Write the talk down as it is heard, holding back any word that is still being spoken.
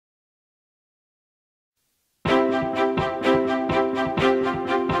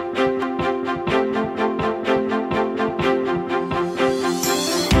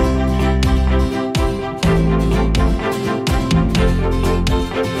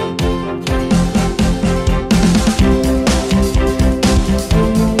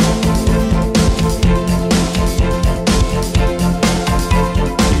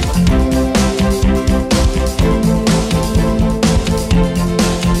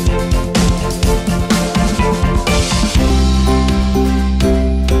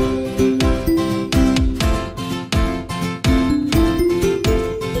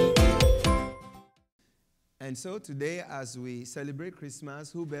so today, as we celebrate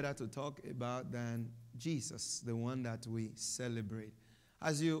Christmas, who better to talk about than Jesus, the one that we celebrate?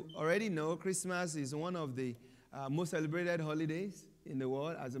 As you already know, Christmas is one of the most celebrated holidays in the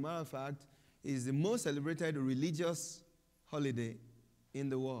world. As a matter of fact, it's the most celebrated religious holiday in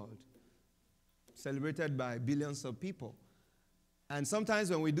the world, celebrated by billions of people. And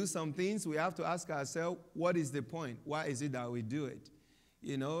sometimes when we do some things, we have to ask ourselves, what is the point? Why is it that we do it?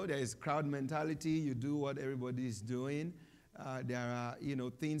 You know, there is crowd mentality. You do what everybody is doing. There are,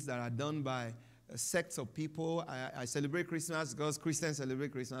 things that are done by sects of people. I celebrate Christmas because Christians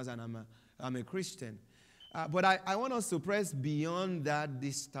celebrate Christmas, and I'm a Christian. But I want us to press beyond that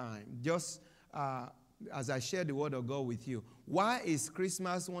this time, just as I share the word of God with you. Why is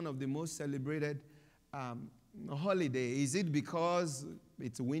Christmas one of the most celebrated holidays? Is it because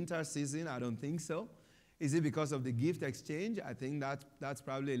it's winter season? I don't think so. Is it because of the gift exchange? I think that's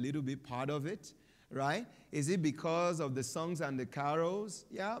probably a little bit part of it, right? Is it because of the songs and the carols?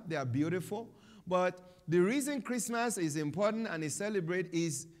 Yeah, they are beautiful. But the reason Christmas is important and is celebrated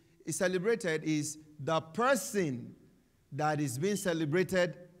is the person that is being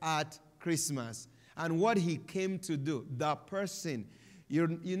celebrated at Christmas and what he came to do, the person.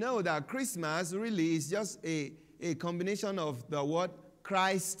 You know that Christmas really is just a combination of the word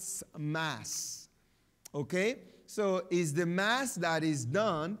Christ's Mass. Okay? So it's the Mass that is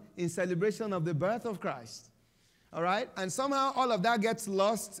done in celebration of the birth of Christ. All right? And somehow all of that gets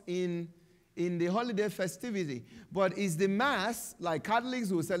lost in the holiday festivity. But it's the Mass, like Catholics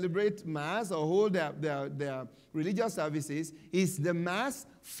who celebrate Mass or hold their religious services, is the Mass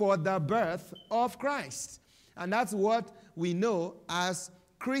for the birth of Christ. And that's what we know as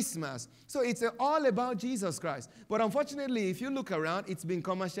Christmas. So it's all about Jesus Christ. But unfortunately, if you look around, it's been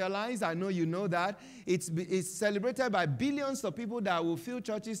commercialized. I know you know that. It's celebrated by billions of people that will fill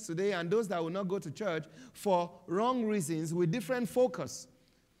churches today and those that will not go to church for wrong reasons with different focus.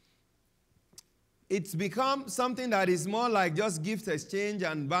 It's become something that is more like just gift exchange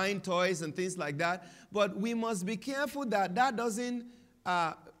and buying toys and things like that. But we must be careful that doesn't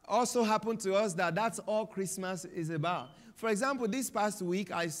also happen to us, that's all Christmas is about. For example, this past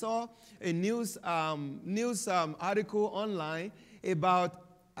week, I saw a news article online about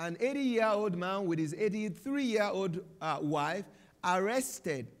an 80-year-old man with his 83-year-old wife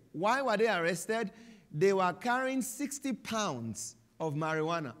arrested. Why were they arrested? They were carrying 60 pounds of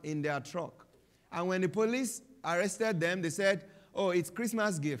marijuana in their truck. And when the police arrested them, they said, oh, it's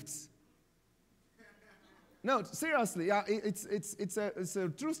Christmas gifts. No, seriously, it's a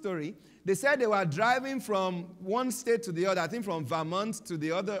true story. They said they were driving from one state to the other, I think from Vermont to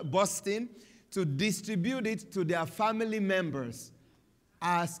the other, Boston, to distribute it to their family members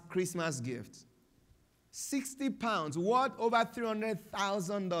as Christmas gifts. 60 pounds, worth over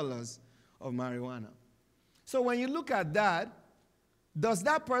 $300,000 of marijuana. So when you look at that, does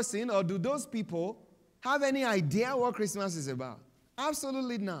that person or do those people have any idea what Christmas is about?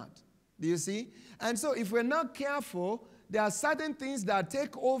 Absolutely not. Do you see? And so if we're not careful, there are certain things that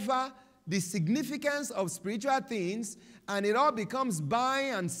take over the significance of spiritual things, and it all becomes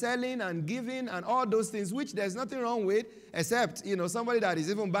buying and selling and giving and all those things, which there's nothing wrong with, except, somebody that is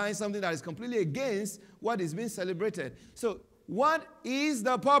even buying something that is completely against what is being celebrated. So what is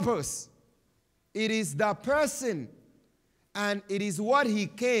the purpose? It is the person, and it is what he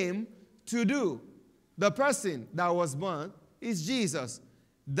came to do. The person that was born is Jesus,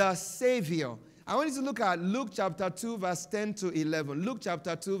 the Savior. I want you to look at Luke chapter 2, verse 10 to 11. Luke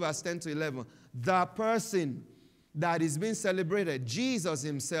chapter 2, verse 10 to 11. The person that is being celebrated, Jesus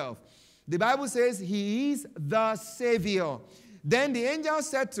himself. The Bible says he is the Savior. Then the angel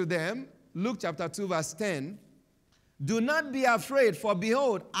said to them, Luke chapter 2, verse 10, do not be afraid, for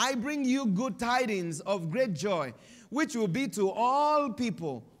behold, I bring you good tidings of great joy, which will be to all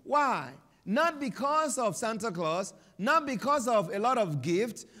people. Why? Not because of Santa Claus, not because of a lot of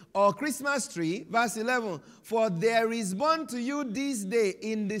gifts or Christmas tree. Verse 11, for there is born to you this day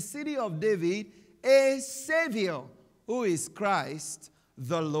in the city of David a Savior, who is Christ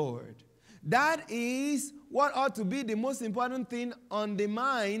the Lord. That is what ought to be the most important thing on the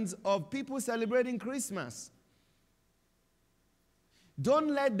minds of people celebrating Christmas. Don't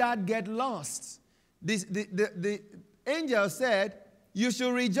let that get lost. The angel said, you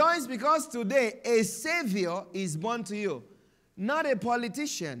should rejoice because today a Savior is born to you. Not a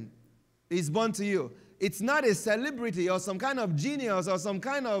politician is born to you. It's not a celebrity or some kind of genius or some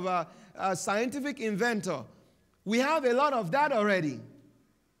kind of a scientific inventor. We have a lot of that already.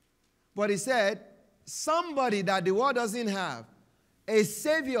 But he said, somebody that the world doesn't have, a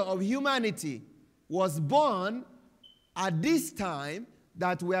Savior of humanity, was born at this time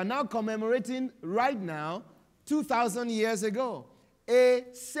that we are now commemorating right now 2,000 years ago. A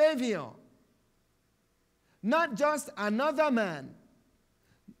Savior. Not just another man.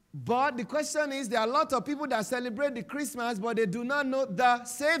 But the question is, there are a lot of people that celebrate the Christmas, but they do not know the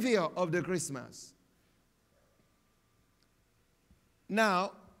Savior of the Christmas.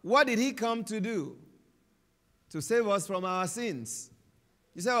 Now, what did he come to do? To save us from our sins.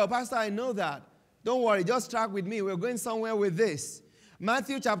 You say, well, Pastor, I know that. Don't worry, just track with me. We're going somewhere with this.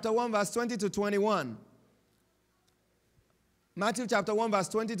 Matthew chapter 1, verse 20 to 21. Matthew chapter 1, verse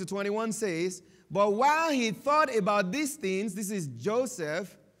 20 to 21 says, but while he thought about these things, this is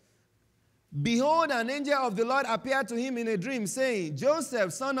Joseph, behold, an angel of the Lord appeared to him in a dream, saying,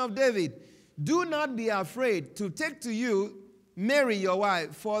 Joseph, son of David, do not be afraid to take to you Mary, your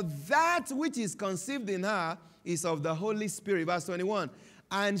wife, for that which is conceived in her is of the Holy Spirit. Verse 21.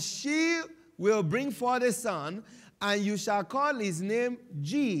 And she will bring forth a son, and you shall call his name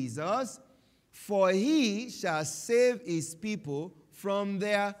Jesus, for he shall save his people from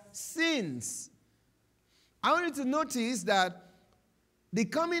their sins. I want you to notice that the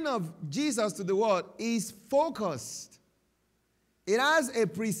coming of Jesus to the world is focused. It has a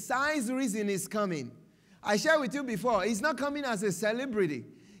precise reason it's coming. I shared with you before, he's not coming as a celebrity.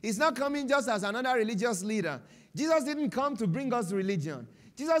 He's not coming just as another religious leader. Jesus didn't come to bring us religion.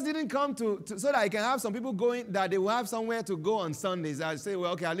 Jesus didn't come so that I can have some people going, that they will have somewhere to go on Sundays. I say,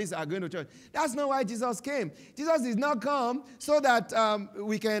 well, okay, at least I'm going to church. That's not why Jesus came. Jesus did not come so that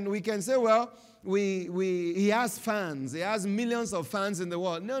we can say, well, he has fans. He has millions of fans in the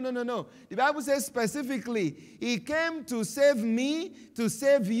world. No. The Bible says specifically, he came to save me, to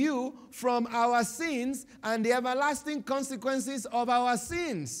save you from our sins and the everlasting consequences of our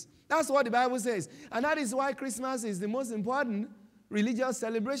sins. That's what the Bible says. And that is why Christmas is the most important religious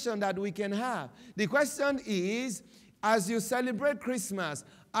celebration that we can have. The question is, as you celebrate Christmas,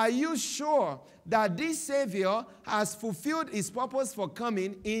 are you sure that this Savior has fulfilled his purpose for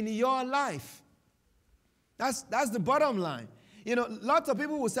coming in your life? That's the bottom line. You know, lots of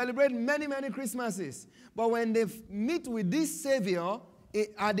people will celebrate many, many Christmases. But when they meet with this Savior,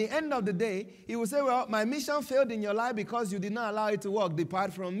 at the end of the day, he will say, well, my mission failed in your life because you did not allow it to work.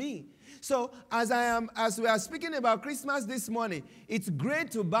 Depart from me. So as we are speaking about Christmas this morning, it's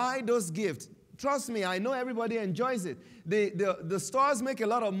great to buy those gifts. Trust me, I know everybody enjoys it. The stores make a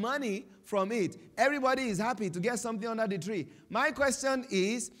lot of money from it. Everybody is happy to get something under the tree. My question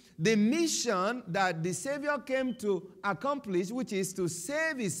is, the mission that the Savior came to accomplish, which is to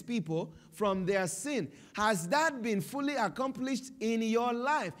save his people from their sin, has that been fully accomplished in your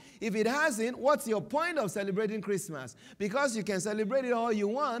life? If it hasn't, what's your point of celebrating Christmas? Because you can celebrate it all you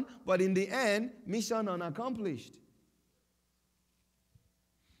want, but in the end, mission unaccomplished.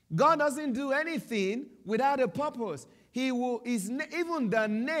 God doesn't do anything without a purpose. Even the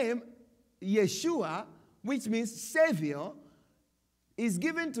name Yeshua, which means Savior, is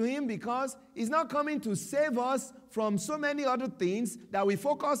given to him because he's not coming to save us from so many other things that we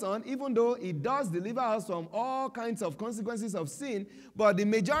focus on, even though he does deliver us from all kinds of consequences of sin. But the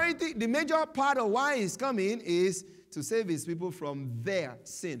major part of why he's coming is to save his people from their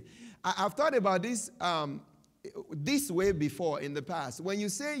sin. I've thought about this way before in the past. When you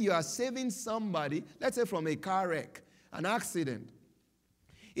say you are saving somebody, let's say from a car wreck, an accident,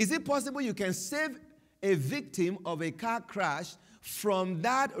 is it possible you can save a victim of a car crash from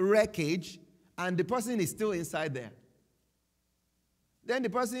that wreckage and the person is still inside there? Then the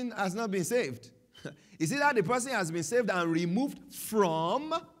person has not been saved. Is it that the person has been saved and removed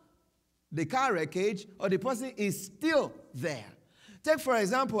from the car wreckage, or the person is still there? Take, for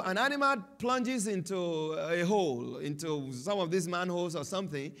example, an animal plunges into a hole, into some of these manholes or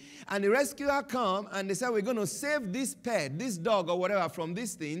something, and the rescuer come and they say, we're going to save this pet, this dog or whatever from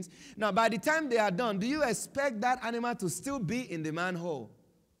these things. Now, by the time they are done, do you expect that animal to still be in the manhole?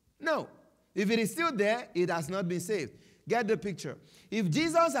 No. If it is still there, it has not been saved. Get the picture. If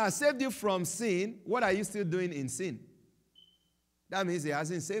Jesus has saved you from sin, what are you still doing in sin? That means he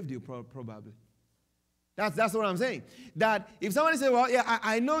hasn't saved you probably. That's what I'm saying. That if somebody says, well, yeah,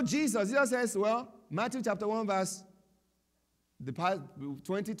 I know Jesus. Jesus says, well, Matthew chapter 1 verse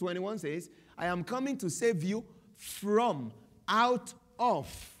 20:21 says, I am coming to save you from, out of.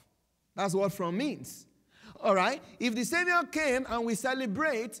 That's what from means. All right? If the Savior came and we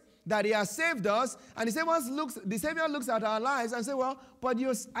celebrate that he has saved us, and the Savior looks at our lives and says, well, but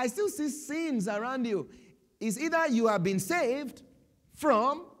I still see sins around you. It's either you have been saved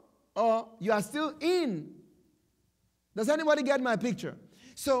from, or you are still in. Does anybody get my picture?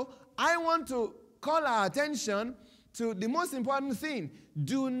 So I want to call our attention to the most important thing.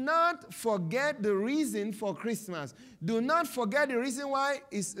 Do not forget the reason for Christmas. Do not forget the reason why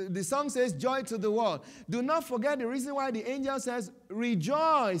the song says joy to the world. Do not forget the reason why the angel says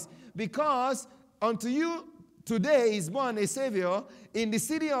rejoice, because unto you today is born a Savior in the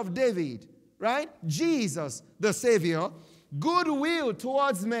city of David, right? Jesus, the Savior, goodwill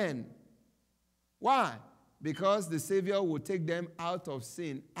towards men. Why? Because the Savior will take them out of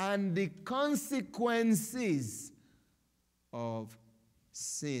sin and the consequences of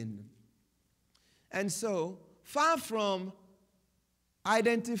sin. And so, far from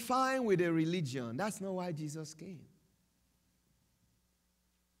identifying with a religion, that's not why Jesus came.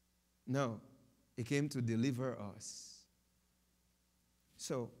 No, he came to deliver us.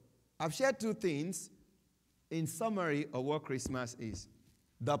 So, I've shared two things in summary of what Christmas is.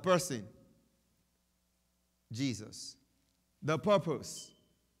 The person, Jesus. The purpose,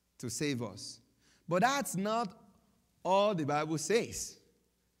 to save us. But that's not all the Bible says.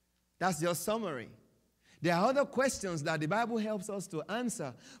 That's just summary. There are other questions that the Bible helps us to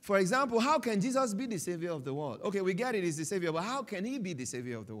answer. For example, how can Jesus be the Savior of the world? Okay, we get it, he's the Savior, but how can he be the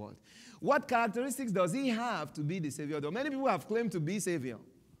Savior of the world? What characteristics does he have to be the Savior of the world? Many people have claimed to be Savior.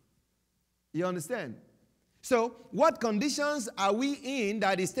 You understand? So, what conditions are we in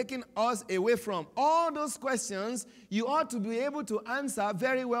that is taking us away from? All those questions you ought to be able to answer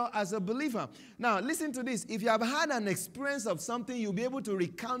very well as a believer. Now, listen to this. If you have had an experience of something, you'll be able to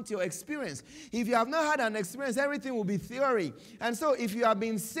recount your experience. If you have not had an experience, everything will be theory. And so, if you have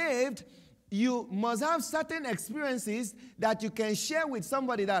been saved, you must have certain experiences that you can share with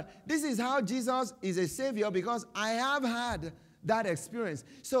somebody that this is how Jesus is a Savior because I have had that experience.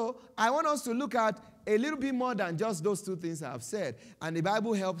 So, I want us to look at a little bit more than just those two things I have said. And the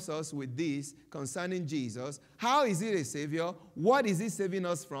Bible helps us with this concerning Jesus. How is he a Savior? What is he saving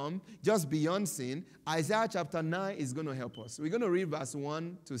us from? Just beyond sin. Isaiah chapter 9 is going to help us. We're going to read verse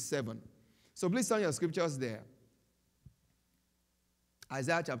 1 to 7. So please turn your scriptures there.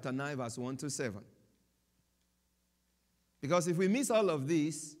 Isaiah chapter 9 verse 1 to 7. Because if we miss all of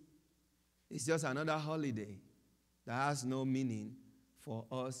this, it's just another holiday that has no meaning for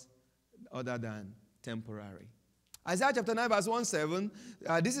us other than temporary. Isaiah chapter 9 verse 1-7.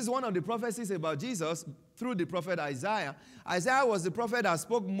 This is one of the prophecies about Jesus through the prophet Isaiah. Isaiah was the prophet that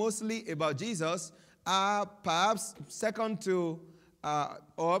spoke mostly about Jesus, perhaps second to,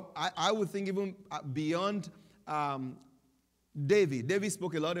 or I would think even beyond David. David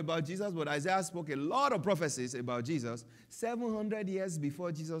spoke a lot about Jesus, but Isaiah spoke a lot of prophecies about Jesus 700 years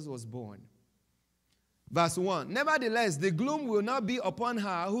before Jesus was born. Verse 1, nevertheless, the gloom will not be upon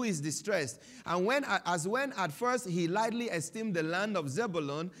her who is distressed. And when at first he lightly esteemed the land of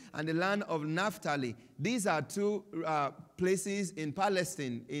Zebulun and the land of Naphtali. These are two places in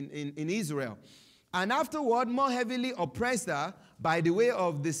Palestine, in Israel. And afterward, more heavily oppressed her by the way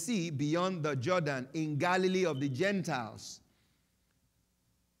of the sea beyond the Jordan in Galilee of the Gentiles.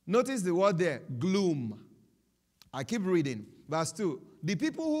 Notice the word there, gloom. I keep reading. Verse 2. The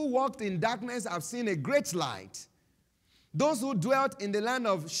people who walked in darkness have seen a great light. Those who dwelt in the land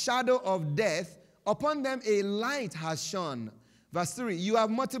of shadow of death, upon them a light has shone. Verse 3. You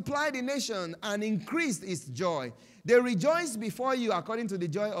have multiplied the nation and increased its joy. They rejoice before you according to the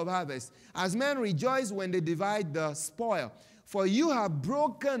joy of harvest, as men rejoice when they divide the spoil. For you have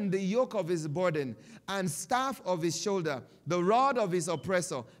broken the yoke of his burden and staff of his shoulder, the rod of his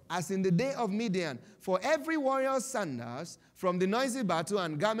oppressor, as in the day of Midian. For every warrior's sandals from the noisy battle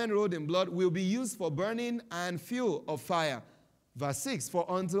and garment rolled in blood will be used for burning and fuel of fire. Verse 6, for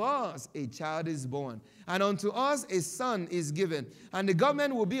unto us a child is born, and unto us a son is given, and the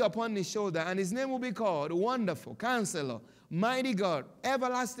government will be upon his shoulder, and his name will be called Wonderful, Counselor, Mighty God,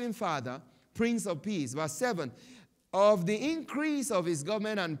 Everlasting Father, Prince of Peace. Verse 7, of the increase of his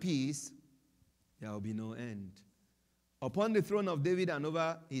government and peace, there will be no end. Upon the throne of David and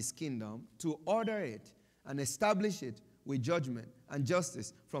over his kingdom, to order it and establish it with judgment and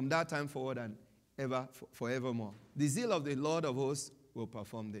justice from that time forward and ever forevermore. The zeal of the Lord of hosts will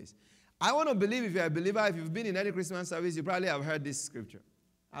perform this. I want to believe, if you're a believer, if you've been in any Christmas service, you probably have heard this scripture.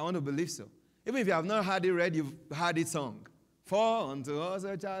 I want to believe so. Even if you have not heard it read, you've heard it sung. For unto us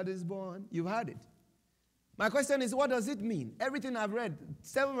a child is born. You've heard it. My question is, what does it mean? Everything I've read,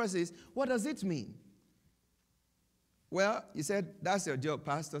 7 verses, what does it mean? Well, you said that's your job,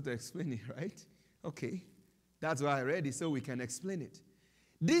 pastor, to explain it, right? Okay. That's why I read it, so we can explain it.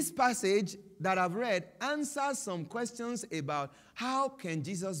 This passage that I've read answers some questions about how can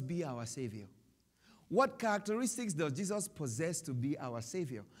Jesus be our Savior? What characteristics does Jesus possess to be our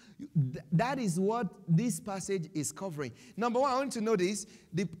Savior? That is what this passage is covering. Number one, I want you to know this.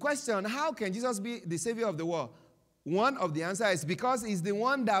 The question, how can Jesus be the Savior of the world? one of the answers is because he's the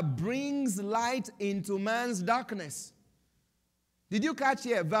one that brings light into man's darkness. Did you catch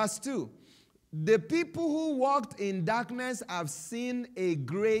here? Verse 2. The people who walked in darkness have seen a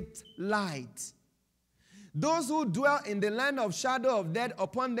great light. Those who dwell in the land of shadow of death,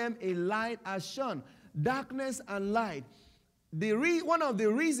 upon them a light has shone. Darkness and light. One of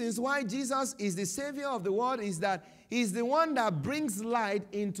the reasons why Jesus is the Savior of the world is that he's the one that brings light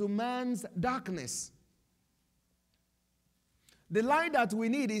into man's darkness. The light that we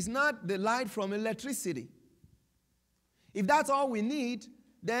need is not the light from electricity. If that's all we need,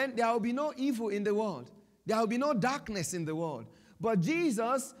 then there will be no evil in the world. There will be no darkness in the world. But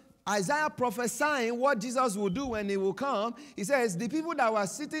Jesus, Isaiah prophesying what Jesus will do when he will come, he says, the people that were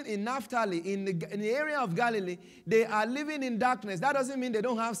sitting in Naphtali, in the area of Galilee, they are living in darkness. That doesn't mean they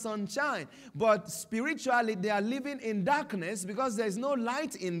don't have sunshine. But spiritually, they are living in darkness because there's no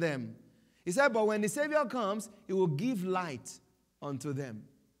light in them. He said, but when the Savior comes, he will give light unto them.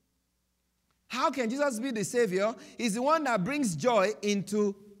 How can Jesus be the Savior? He's the one that brings joy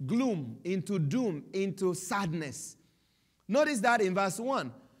into gloom, into doom, into sadness. Notice that in verse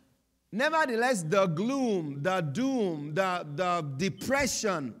 1. Nevertheless, the gloom, the doom, the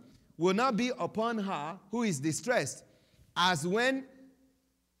depression will not be upon her who is distressed, as it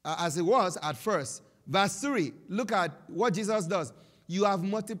was at first. Verse 3, look at what Jesus does. You have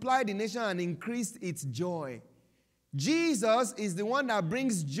multiplied the nation and increased its joy. Jesus is the one that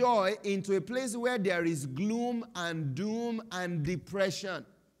brings joy into a place where there is gloom and doom and depression.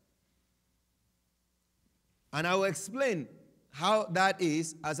 And I will explain how that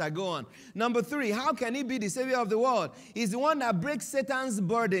is as I go on. Number 3, how can he be the Savior of the world? He's the one that breaks Satan's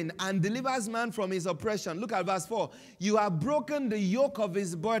burden and delivers man from his oppression. Look at verse 4. You have broken the yoke of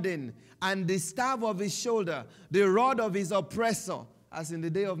his burden and the staff of his shoulder, the rod of his oppressor, as in the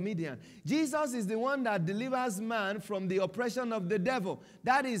day of Midian. Jesus is the one that delivers man from the oppression of the devil.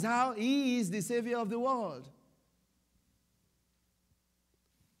 That is how he is the Savior of the world.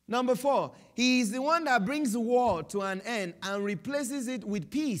 Number 4, he is the one that brings war to an end and replaces it with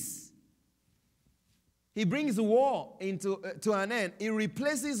peace. He brings war to an end. He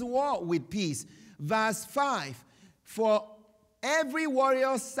replaces war with peace. Verse 5, for every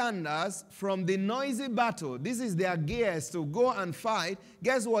warrior's sandals from the noisy battle, this is their gears to go and fight.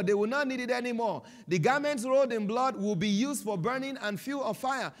 Guess what? They will not need it anymore. The garments rolled in blood will be used for burning and fuel of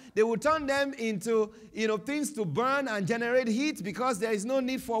fire. They will turn them into things to burn and generate heat because there is no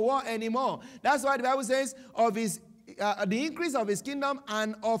need for war anymore. That's why the Bible says of the increase of his kingdom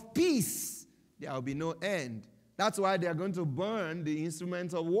and of peace there will be no end. That's why they are going to burn the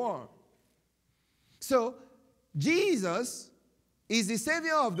instruments of war. So Jesus is the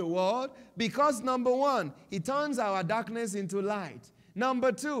Savior of the world because, number 1, he turns our darkness into light.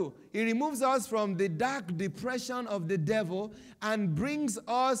 Number 2, he removes us from the dark depression of the devil and brings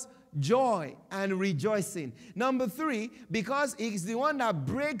us joy and rejoicing. Number 3, because he's the one that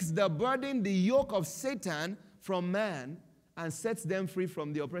breaks the burden, the yoke of Satan from man and sets them free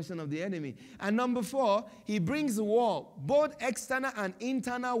from the oppression of the enemy. And number 4, he brings war, both external and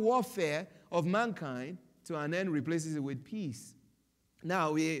internal warfare of mankind, to an end, replaces it with peace.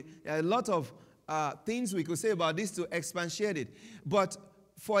 Now, a lot of things we could say about this to expatiate it. But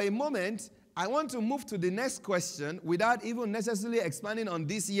for a moment, I want to move to the next question without even necessarily expanding on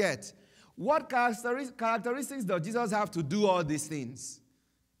this yet. What characteristics does Jesus have to do all these things?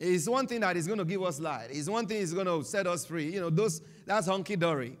 It's one thing that is going to give us light. It's one thing is going to set us free. That's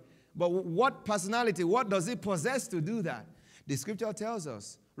hunky-dory. But what personality, what does he possess to do that? The scripture tells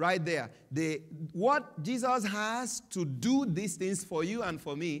us right there. What Jesus has to do these things for you and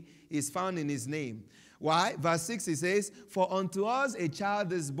for me is found in his name. Why? Verse 6, he says, for unto us a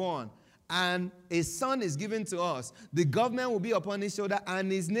child is born, and a son is given to us. The government will be upon his shoulder,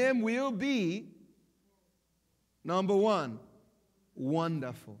 and his name will be, number 1,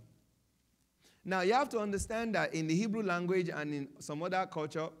 Wonderful. Now, you have to understand that in the Hebrew language and in some other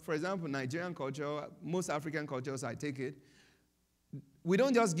culture, for example, Nigerian culture, most African cultures, I take it, we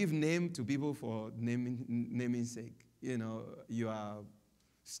don't just give name to people for naming sake. You are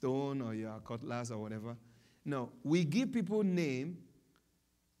Stone or you are Cutlass or whatever. No, we give people name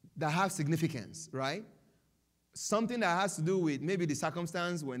that have significance, right? Something that has to do with maybe the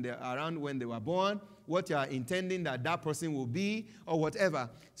circumstance when they're around when they were born, what you are intending that person will be, or whatever.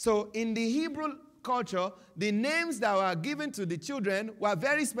 So in the Hebrew culture, the names that were given to the children were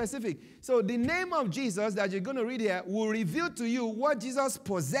very specific. So the name of Jesus that you're going to read here will reveal to you what Jesus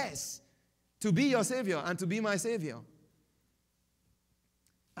possessed to be your Savior and to be my Savior.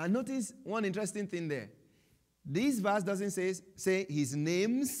 And notice one interesting thing there. This verse doesn't say his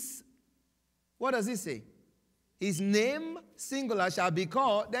names. What does it say? His name, singular, shall be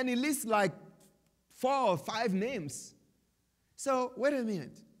called. Then he lists like 4 or 5 names. So, wait a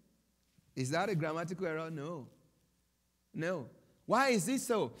minute. Is that a grammatical error? No. No. Why is this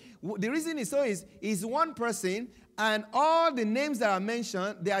so? The reason is so is one person, and all the names that are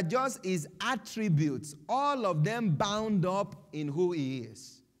mentioned, they are just his attributes. All of them bound up in who he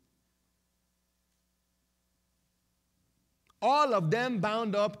is. All of them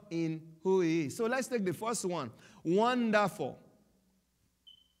bound up in who he is. So let's take the first one. Wonderful.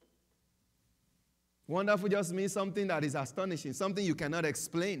 Wonderful just means something that is astonishing, something you cannot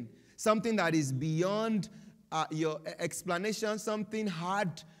explain, something that is beyond your explanation, something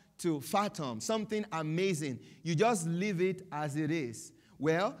hard to fathom, something amazing. You just leave it as it is.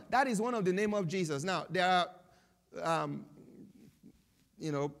 Well, that is one of the names of Jesus. Now, there are,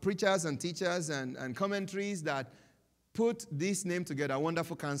 preachers and teachers and commentaries that put this name together,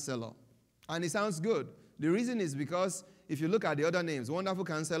 Wonderful Counselor. And it sounds good. The reason is because if you look at the other names, Wonderful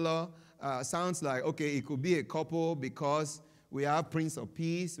Counselor sounds like, okay, it could be a couple because we have Prince of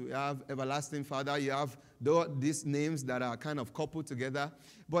Peace, we have Everlasting Father, you have these names that are kind of coupled together.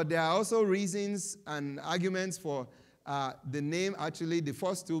 But there are also reasons and arguments for the name, actually, the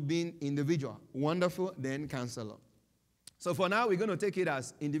first two being individual. Wonderful, then Counselor. So for now, we're going to take it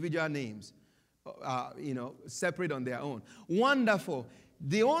as individual names, separate on their own. Wonderful.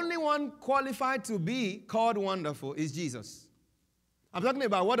 The only one qualified to be called wonderful is Jesus. I'm talking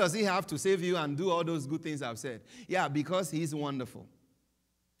about what does he have to save you and do all those good things I've said. Yeah, because he's wonderful.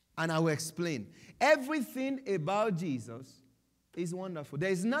 And I will explain. Everything about Jesus is wonderful.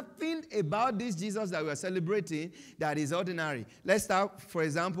 There is nothing about this Jesus that we are celebrating that is ordinary. Let's start, for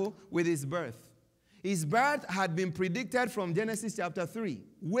example, with his birth. His birth had been predicted from Genesis chapter 3,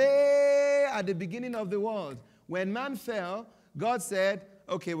 way at the beginning of the world. When man fell, God said,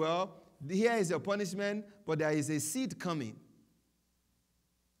 okay, well, here is your punishment, but there is a seed coming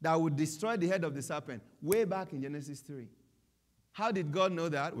that would destroy the head of the serpent, way back in Genesis 3. How did God know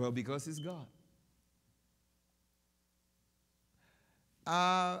that? Well, because he's God.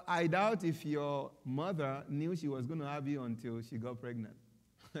 I doubt if your mother knew she was going to have you until she got pregnant.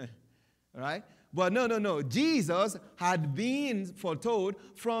 Right? But no. Jesus had been foretold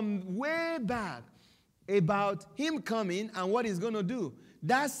from way back about him coming and what he's going to do.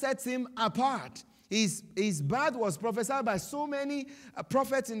 That sets him apart. His birth was prophesied by so many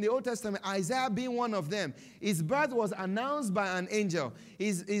prophets in the Old Testament, Isaiah being one of them. His birth was announced by an angel.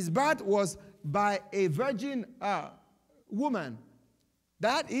 His birth was by a virgin woman.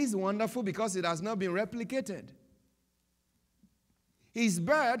 That is wonderful because it has not been replicated. His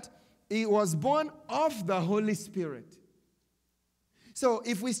birth, he was born of the Holy Spirit. So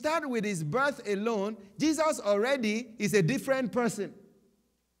if we start with his birth alone, Jesus already is a different person.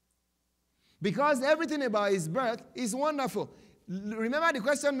 Because everything about his birth is wonderful. Remember the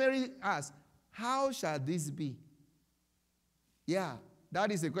question Mary asked, how shall this be? Yeah,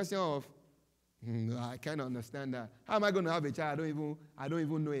 that is a question of, I can't understand that. How am I going to have a child? I don't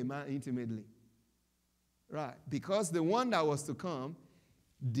even know a man intimately. Right, because the one that was to come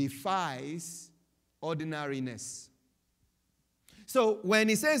defies ordinariness. So when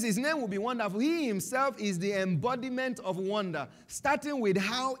he says his name will be wonderful, he himself is the embodiment of wonder, starting with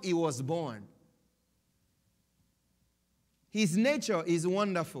how he was born. His nature is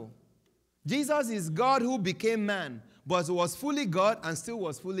wonderful. Jesus is God who became man, but was fully God and still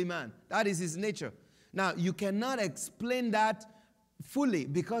was fully man. That is his nature. Now, you cannot explain that fully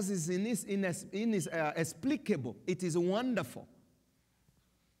because it's inexplicable. It is wonderful.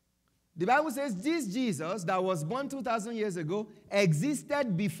 The Bible says this Jesus that was born 2,000 years ago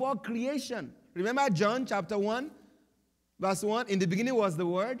existed before creation. Remember John chapter 1, verse 1? In the beginning was the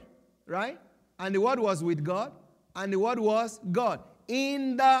Word, right? And the Word was with God, and the Word was God.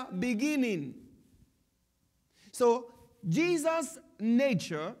 In the beginning. So, Jesus'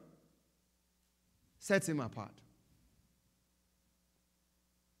 nature sets him apart.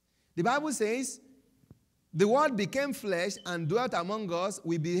 The Bible says, the Word became flesh and dwelt among us.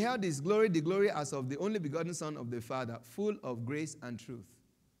 We beheld his glory, the glory as of the only begotten Son of the Father, full of grace and truth.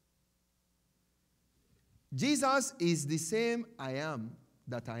 Jesus is the same I am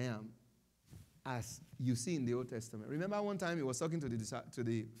that I am as you see in the Old Testament. Remember one time he was talking to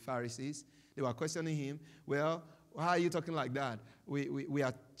the Pharisees. They were questioning him. Well, how are you talking like that? We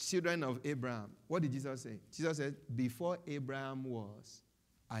are children of Abraham. What did Jesus say? Jesus said, before Abraham was,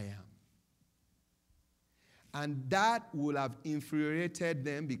 I am. And that would have infuriated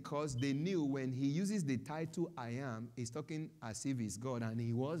them because they knew when he uses the title I am, he's talking as if he's God, and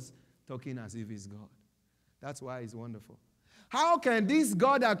he was talking as if he's God. That's why it's wonderful. How can this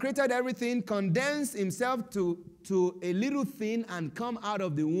God that created everything condense himself to a little thing and come out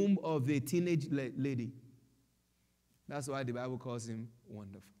of the womb of a teenage lady? That's why the Bible calls him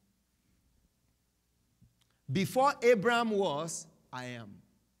wonderful. Before Abraham was, I am.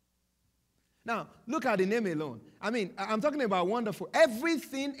 Now, look at the name alone. I mean, I'm talking about wonderful.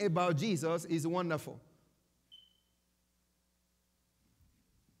 Everything about Jesus is wonderful.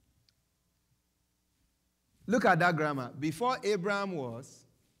 Look at that grammar. Before Abraham was,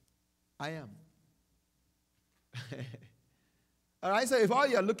 I am. All right, so if all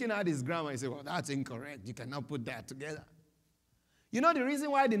you're looking at is grammar, you say, well, that's incorrect. You cannot put that together. You know the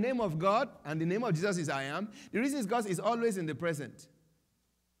reason why the name of God and the name of Jesus is I am? The reason is because it's always in the present.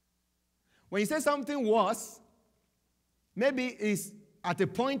 When you say something was, maybe it's at a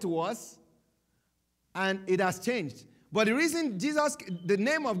point was, and it has changed. But the reason Jesus, the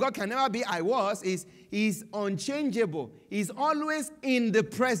name of God can never be I was, is he's unchangeable. He's always in the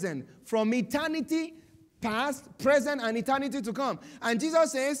present. From eternity past, present, and eternity to come. And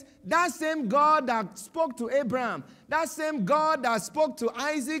Jesus says, that same God that spoke to Abraham, that same God that spoke to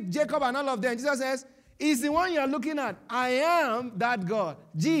Isaac, Jacob, and all of them, Jesus says, is the one you're looking at. I am that God.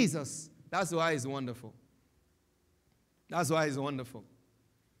 Jesus. That's why he's wonderful. That's why he's wonderful.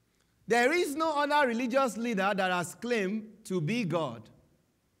 There is no other religious leader that has claimed to be God.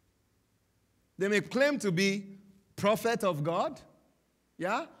 They may claim to be prophet of God.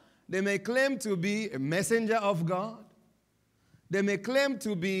 Yeah? They may claim to be a messenger of God. They may claim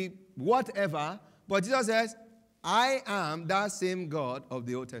to be whatever. But Jesus says, I am that same God of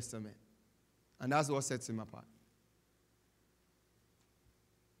the Old Testament. And that's what sets him apart.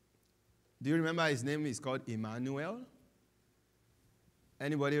 Do you remember his name is called Emmanuel?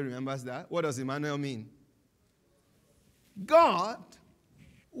 Anybody remembers that? What does Emmanuel mean? God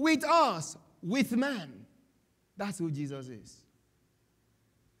with us, with man. That's who Jesus is.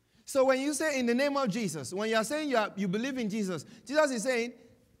 So when you say in the name of Jesus, when you are saying you believe in Jesus, Jesus is saying,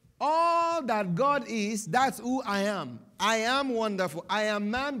 all that God is, that's who I am. I am wonderful. I am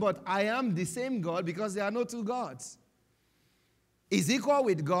man, but I am the same God because there are no two gods. Is equal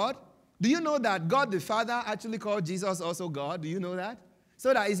with God. Do you know that God the Father actually called Jesus also God? Do you know that?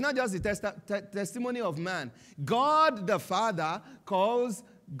 So that it's not just the testimony of man. God the Father calls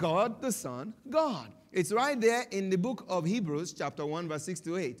God the Son God. It's right there in the book of Hebrews, chapter 1, verse 6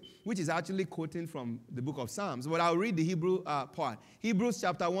 to 8, which is actually quoting from the book of Psalms. But I'll read the Hebrew part. Hebrews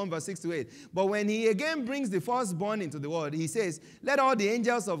chapter 1, verse 6 to 8. But when he again brings the firstborn into the world, he says, let all the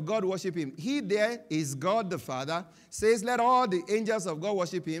angels of God worship him. He there is God the Father, says, let all the angels of God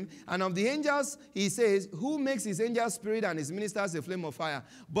worship him. And of the angels, he says, who makes his angels spirit and his ministers a flame of fire?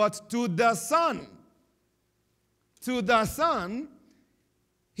 But to the Son,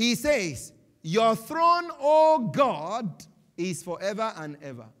 he says, your throne, O God, is forever and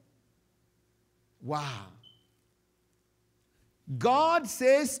ever. Wow. God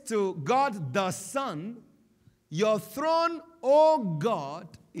says to God the Son, your throne, O God,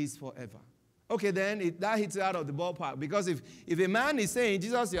 is forever. Okay, then that hits it out of the ballpark. Because if a man is saying,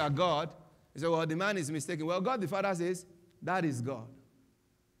 Jesus, you are God, you say, well, the man is mistaken. Well, God the Father says, that is God.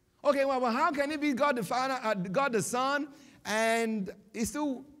 Okay, well, how can it be God the Father, God the Son, and he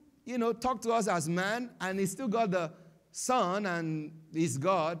still, talk to us as man, and he's still God the Son, and he's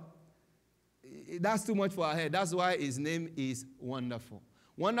God? That's too much for our head. That's why his name is Wonderful.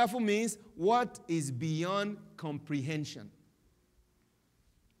 Wonderful means what is beyond comprehension.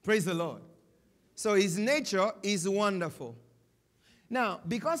 Praise the Lord. So his nature is wonderful. Now,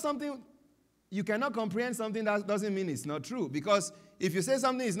 because you cannot comprehend something, that doesn't mean it's not true. Because if you say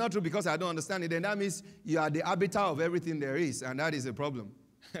something is not true because I don't understand it, then that means you are the arbiter of everything there is, and that is a problem.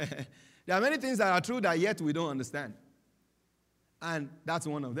 There are many things that are true that yet we don't understand. And that's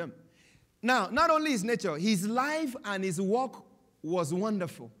one of them. Now, not only his nature, his life and his work was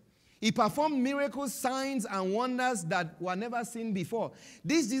wonderful. He performed miracles, signs, and wonders that were never seen before.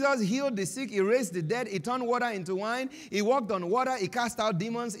 This Jesus healed the sick, he raised the dead, he turned water into wine, he walked on water, he cast out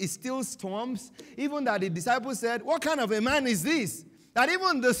demons, he stilled storms. Even that the disciples said, what kind of a man is this? That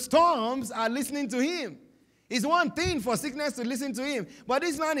even the storms are listening to him. It's one thing for sickness to listen to him, but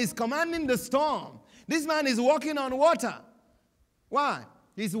this man is commanding the storm. This man is walking on water. Why?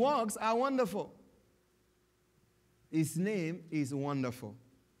 His works are wonderful. His name is wonderful.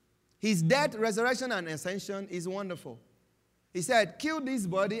 His death, resurrection, and ascension is wonderful. He said, kill this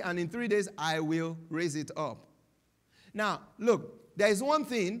body, and in 3 days I will raise it up. Now, look, there is one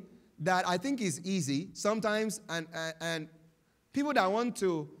thing that I think is easy sometimes, and people that want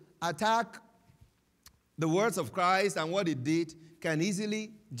to attack the words of Christ and what he did can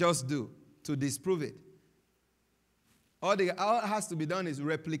easily just do to disprove it. All has to be done is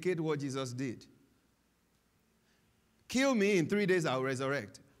replicate what Jesus did. Kill me, in 3 days I'll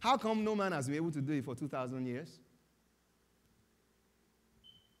resurrect. How come no man has been able to do it for 2,000 years?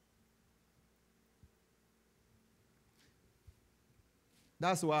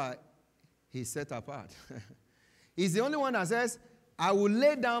 That's why he's set apart. He's the only one that says, I will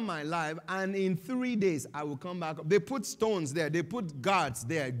lay down my life, and in 3 days I will come back. They put stones there. They put guards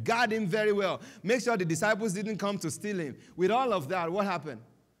there. Guard him very well. Make sure the disciples didn't come to steal him. With all of that, what happened?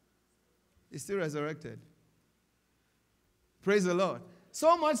 He's still resurrected. Praise the Lord.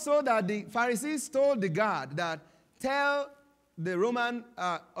 So much so that the Pharisees told the guard that, tell the Roman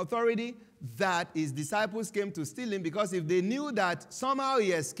authority that his disciples came to steal him, because if they knew that somehow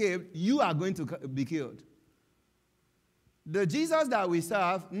he escaped, you are going to be killed. The Jesus that we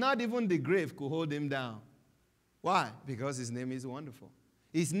serve, not even the grave could hold him down. Why? Because his name is wonderful.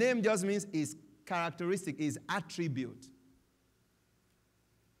 His name just means his characteristic, his attribute.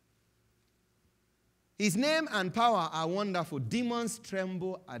 His name and power are wonderful. Demons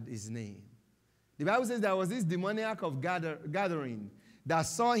tremble at his name. The Bible says there was this demoniac of gathering that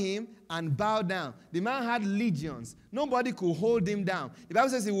saw him and bowed down. The man had legions. Nobody could hold him down. The Bible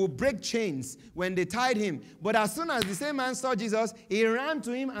says he would break chains when they tied him. But as soon as the same man saw Jesus, he ran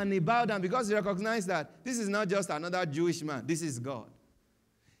to him and he bowed down, because he recognized that this is not just another Jewish man. This is God.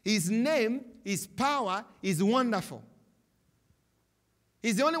 His name, his power is wonderful.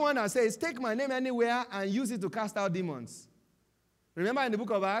 He's the only one that says, take my name anywhere and use it to cast out demons. Remember in the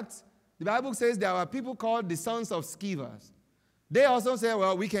book of Acts, the Bible says there were people called the sons of Scevers. They also say,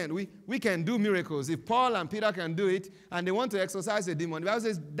 well, we can do miracles. If Paul and Peter can do it, and they want to exorcise a demon, the Bible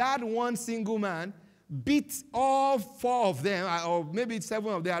says that one single man beat all 4 of them, or maybe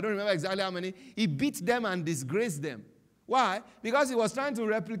 7 of them, I don't remember exactly how many. He beat them and disgraced them. Why? Because he was trying to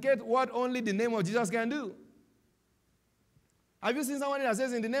replicate what only the name of Jesus can do. Have you seen somebody that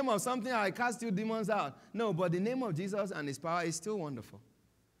says, in the name of something, I cast you demons out? No, but the name of Jesus and his power is still wonderful.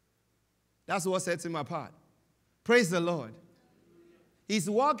 That's what sets him apart. Praise the Lord. His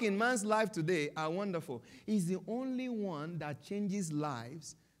work in man's life today are wonderful. He's the only one that changes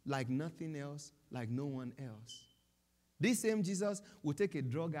lives like nothing else, like no one else. This same Jesus will take a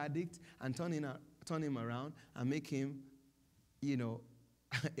drug addict and turn him around and make him,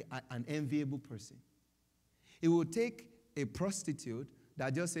 an enviable person. He will take a prostitute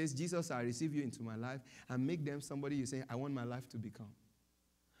that just says, Jesus, I receive you into my life, and make them somebody you say, I want my life to become.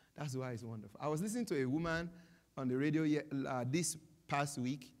 That's why it's wonderful. I was listening to a woman on the radio this past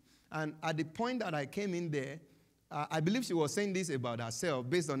week, and at the point that I came in there, I believe she was saying this about herself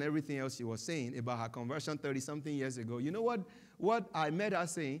based on everything else she was saying about her conversion 30-something years ago. You know what I met her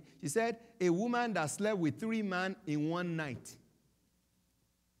saying? She said, a woman that slept with 3 men in one night.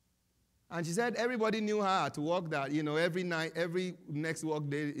 And she said everybody knew her at work that, every night, every next work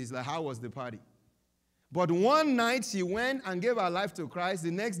day is like, how was the party? But one night she went and gave her life to Christ.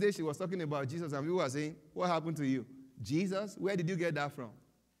 The next day she was talking about Jesus, and people were saying, what happened to you? Jesus? Where did you get that from?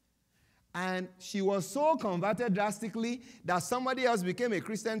 And she was so converted drastically that somebody else became a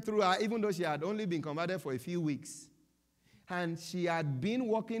Christian through her, even though she had only been converted for a few weeks. And she had been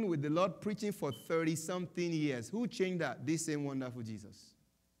walking with the Lord preaching for 30-something years. Who changed that? This same wonderful Jesus.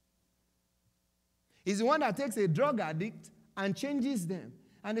 He's the one that takes a drug addict and changes them.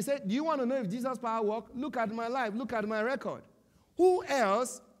 And they said, do you want to know if Jesus' power works? Look at my life. Look at my record. Who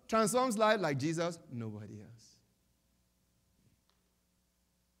else transforms life like Jesus? Nobody else.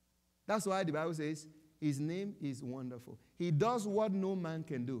 That's why the Bible says his name is wonderful. He does what no man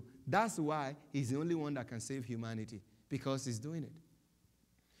can do. That's why he's the only one that can save humanity, because he's doing it.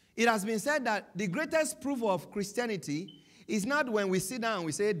 It has been said that the greatest proof of Christianity is not when we sit down and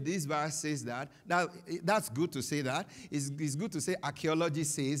we say, this verse says that. That's good to say that. It's good to say archaeology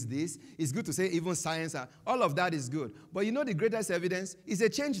says this. It's good to say even science. All of that is good. But the greatest evidence is a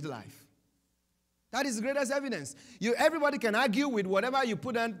changed life. That is the greatest evidence. Everybody can argue with whatever you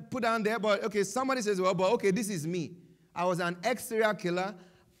put down there, but okay, somebody says, well, but okay, this is me. I was an ex-serial killer.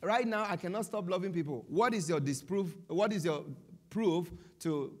 Right now, I cannot stop loving people. What is your disproof? What is your proof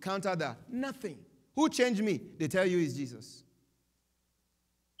to counter that? Nothing. Who changed me? They tell you it's Jesus.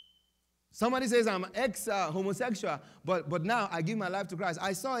 Somebody says I'm ex-homosexual, but now I give my life to Christ.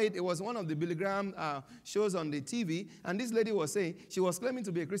 I saw it. It was one of the Billy Graham shows on the TV, and this lady was saying she was claiming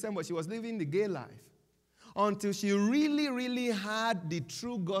to be a Christian, but she was living the gay life until she really, really had the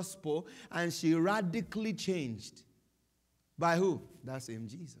true gospel, and she radically changed. By who? That same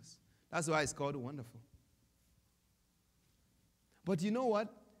Jesus. That's why it's called wonderful. But you know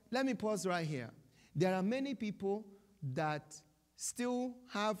what? Let me pause right here. There are many people that still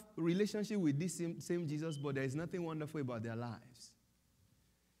have relationship with this same Jesus, but there is nothing wonderful about their lives.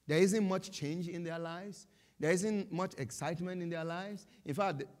 There isn't much change in their lives. There isn't much excitement in their lives. In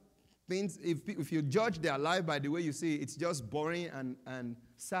fact, things, if you judge their life by the way you see it, it's just boring and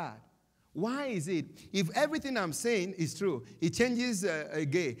sad. Why is it? If everything I'm saying is true, it changes a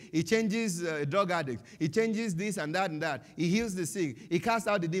gay, it changes a drug addict, it changes this and that and that, he heals the sick, he casts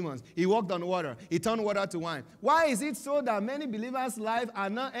out the demons, he walked on water, he turned water to wine. Why is it so that many believers' lives are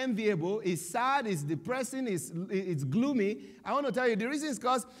not enviable, it's sad, it's depressing, it's gloomy? I want to tell you, the reason is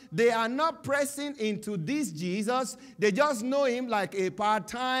because they are not pressing into this Jesus. They just know him like a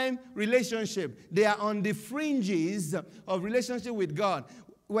part-time relationship. They are on the fringes of relationship with God.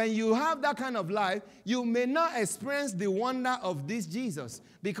 When you have that kind of life, you may not experience the wonder of this Jesus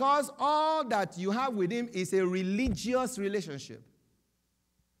because all that you have with him is a religious relationship.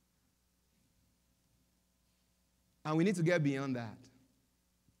 And we need to get beyond that.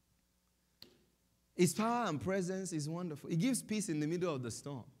 His power and presence is wonderful. It gives peace in the middle of the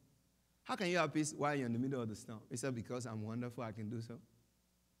storm. How can you have peace while you're in the middle of the storm? Is that because I'm wonderful, I can do so?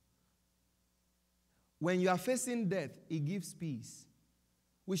 When you are facing death, it gives peace.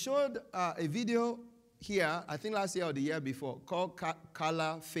 We showed a video here, I think last year or the year before, called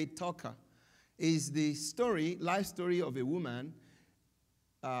Kala Faith Talker. It's the story, life story of a woman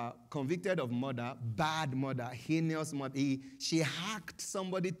convicted of murder, bad murder, heinous murder. She hacked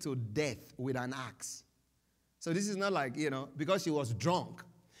somebody to death with an axe. So this is not like, because she was drunk.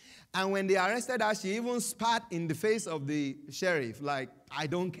 And when they arrested her, she even spat in the face of the sheriff, like, I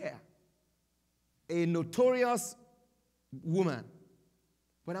don't care. A notorious woman.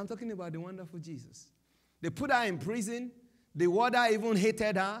 But I'm talking about the wonderful Jesus. They put her in prison. The warder even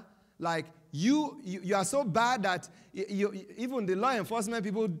hated her. Like, you are so bad that even the law enforcement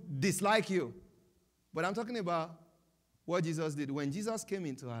people dislike you. But I'm talking about what Jesus did. When Jesus came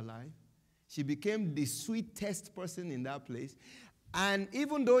into her life, she became the sweetest person in that place. And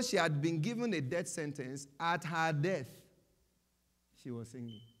even though she had been given a death sentence, at her death, she was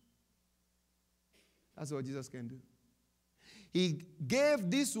singing. That's what Jesus can do. He gave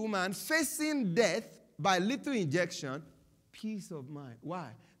this woman facing death by little injection, peace of mind. Why?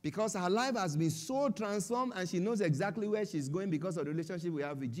 Because her life has been so transformed and she knows exactly where she's going because of the relationship we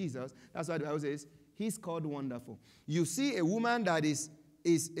have with Jesus. That's why the Bible says, he's called wonderful. You see a woman that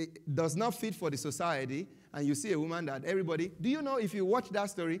does not fit for the society, and you see a woman that everybody... Do you know, if you watch that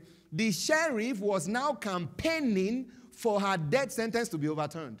story, the sheriff was now campaigning for her death sentence to be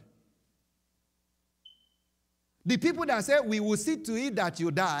overturned. The people that say, we will see to it that you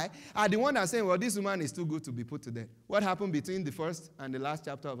die, are the ones that say, well, this woman is too good to be put to death. What happened between the first and the last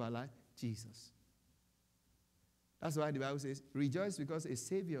chapter of her life? Jesus. That's why the Bible says, rejoice because a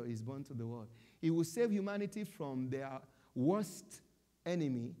Savior is born to the world. He will save humanity from their worst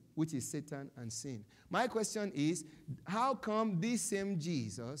enemy, which is Satan and sin. My question is, how come this same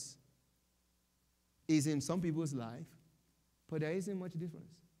Jesus is in some people's life, but there isn't much difference?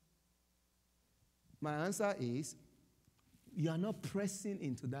 My answer is, you are not pressing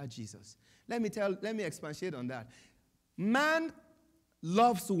into that Jesus. Let me expatiate on that. Man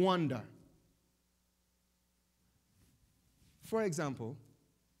loves wonder. For example,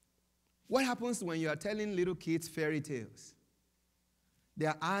 what happens when you are telling little kids fairy tales?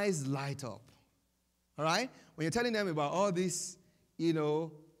 Their eyes light up. All right? When you're telling them about all these,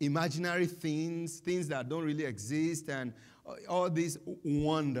 imaginary things that don't really exist, and all this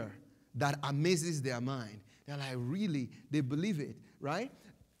wonder that amazes their mind. They're like, really? They believe it, right?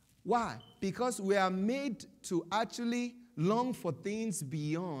 Why? Because we are made to actually long for things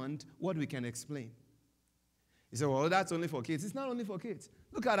beyond what we can explain. You say, well, that's only for kids. It's not only for kids.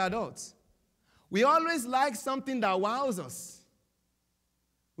 Look at adults. We always like something that wows us.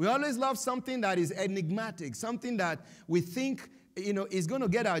 We always love something that is enigmatic, something that we think, is going to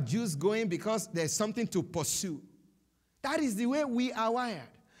get our juice going because there's something to pursue. That is the way we are wired.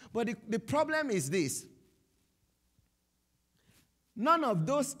 But the problem is this. None of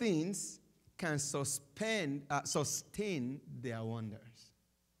those things can sustain their wonders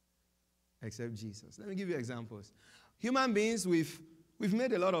except Jesus. Let me give you examples. Human beings, we've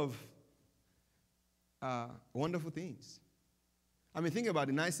made a lot of wonderful things. I mean, think about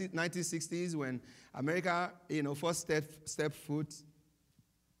the 1960s when America, first stepped foot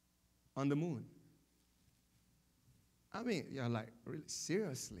on the moon. I mean, you're like, really,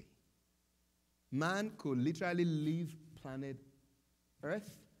 seriously? Man could literally leave planet Earth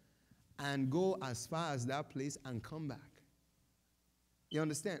and go as far as that place and come back. You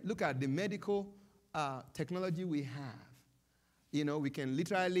understand? Look at the medical technology we have. We can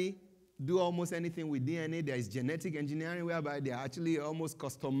literally do almost anything with DNA. There is genetic engineering whereby they are actually almost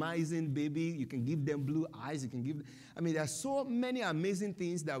customizing baby. You can give them blue eyes. You can give. There are so many amazing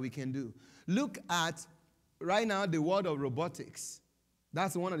things that we can do. Look at right now the world of robotics.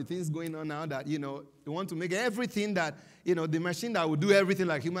 That's one of the things going on now that, they want to make everything that, the machine that will do everything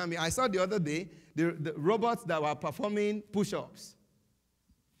like human being. I saw the other day the robots that were performing push-ups.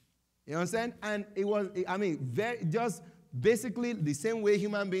 You understand? And it was, just basically the same way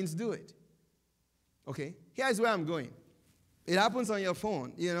human beings do it. Okay? Here's where I'm going. It happens on your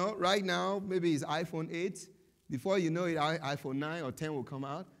phone. Right now, maybe it's iPhone 8. Before you know it, iPhone 9 or 10 will come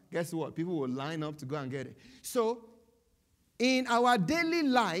out. Guess what? People will line up to go and get it. So, in our daily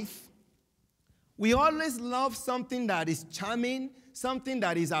life, we always love something that is charming, something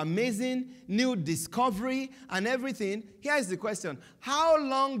that is amazing, new discovery, and everything. Here is the question. How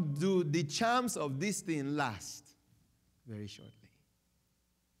long do the charms of this thing last? Very shortly.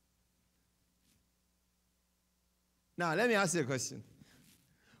 Now, let me ask you a question.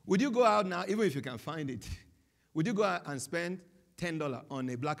 Would you go out now, even if you can find it, would you go out and spend $10 on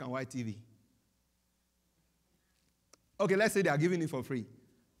a black and white TV? Okay, let's say they are giving it for free.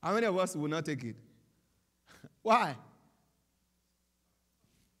 How many of us will not take it? Why?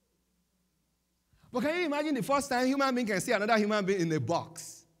 But can you imagine the first time human being can see another human being in a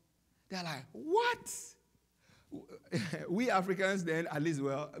box? They're like, what? We Africans then, at least,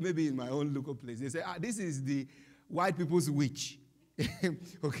 maybe in my own local place, they say, this is the white people's witch.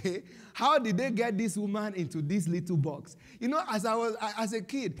 Okay? How did they get this woman into this little box? As a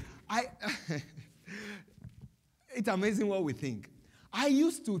kid, it's amazing what we think. I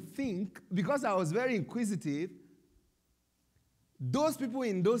used to think, because I was very inquisitive, those people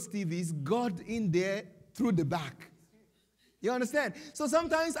in those TVs got in there through the back. You understand? So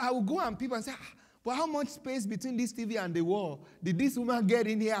sometimes I would go and people and say, but how much space between this TV and the wall did this woman get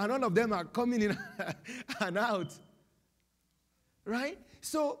in here? And all of them are coming in and out. Right?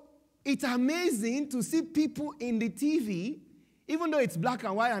 So it's amazing to see people in the TV, even though it's black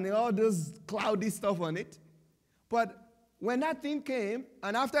and white and all those cloudy stuff on it. But when that thing came,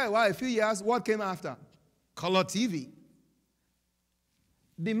 and after a while, a few years, what came after? Color TV.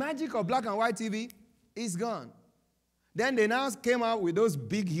 The magic of black and white TV is gone. Then they now came out with those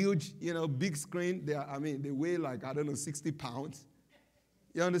big, huge, big screen. They weigh like, 60 pounds.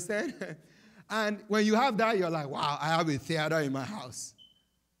 You understand? And when you have that, you're like, wow, I have a theater in my house.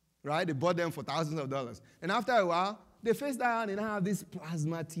 Right? They bought them for thousands of dollars. And after a while, they face that and now have this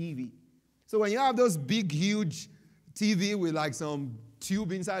plasma TV. So when you have those big, huge TV with like some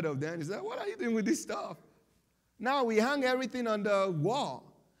tube inside of them, you say, what are you doing with this stuff? Now we hang everything on the wall.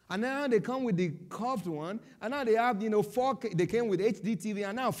 And now they come with the curved one. And now they have, 4K. They came with HD TV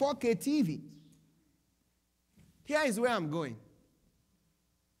and now 4K TV. Here is where I'm going.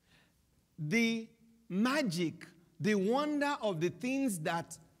 The magic, the wonder of the things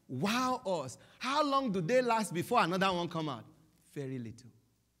that wow us. How long do they last before another one come out? Very little.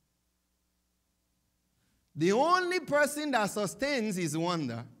 The only person that sustains his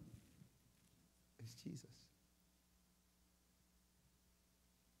wonder is Jesus.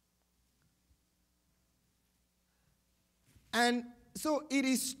 And so it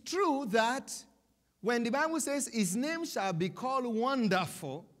is true that when the Bible says his name shall be called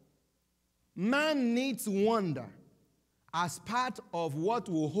Wonderful, man needs wonder as part of what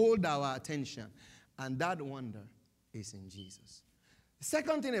will hold our attention. And that wonder is in Jesus. The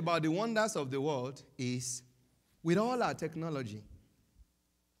second thing about the wonders of the world is, with all our technology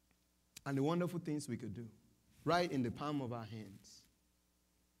and the wonderful things we could do, right in the palm of our hands,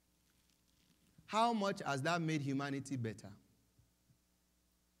 how much has that made humanity better?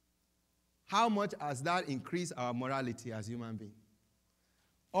 How much has that increased our morality as human beings?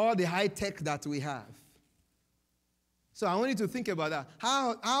 All the high tech that we have. So I want you to think about that.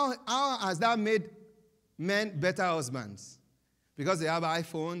 How has that made men better husbands? Because they have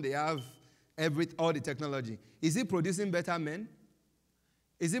iPhone, they have all the technology. Is it producing better men?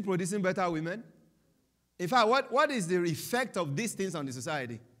 Is it producing better women? In fact, what is the effect of these things on the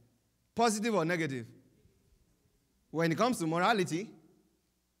society? Positive or negative? When it comes to morality,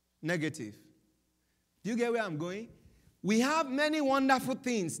 negative. Do you get where I'm going? We have many wonderful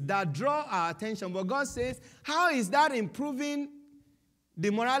things that draw our attention, but God says, how is that improving the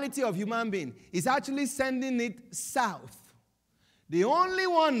morality of human being? It's actually sending it south. The only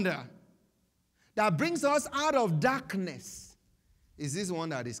wonder that brings us out of darkness is this one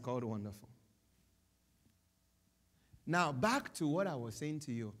that is called wonderful. Now, back to what I was saying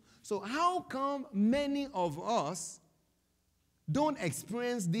to you. So how come many of us don't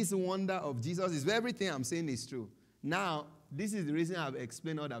experience this wonder of Jesus? If everything I'm saying is true. Now, This is the reason I've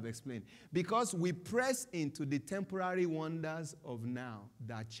explained what I've explained. Because we press into the temporary wonders of now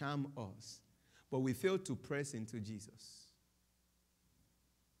that charm us, but we fail to press into Jesus.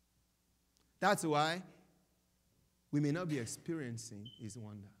 That's why we may not be experiencing his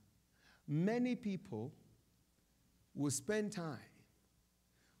wonder. Many people will spend time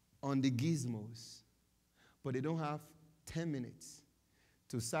on the gizmos, but they don't have 10 minutes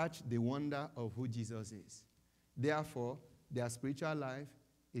to search the wonder of who Jesus is. Therefore, their spiritual life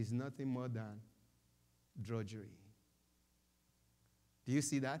is nothing more than drudgery. Do you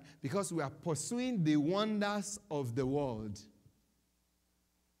see that? Because we are pursuing the wonders of the world.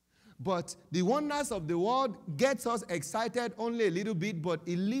 But the wonders of the world gets us excited only a little bit, but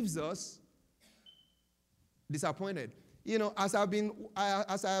it leaves us disappointed. You know, as I've been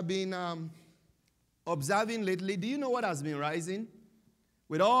observing lately, do you know what has been rising?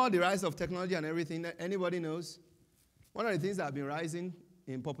 With all the rise of technology and everything, anybody knows? One of the things that have been rising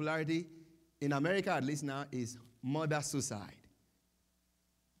in popularity, in America at least now, is murder suicide.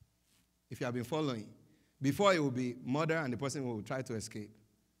 If you have been following. Before, it will be murder and the person will try to escape.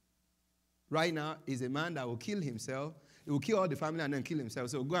 Right now, is a man that will kill himself. He will kill all the family and then kill himself.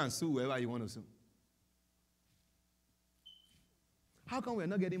 So go and sue whoever you want to sue. How come we're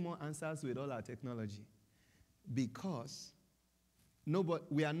not getting more answers with all our technology? Because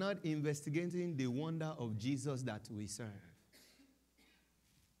we are not investigating the wonder of Jesus that we serve.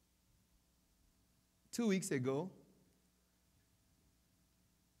 2 weeks ago,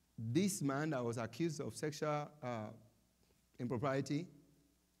 this man that was accused of sexual impropriety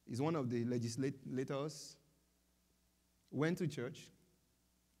is one of the legislators, went to church,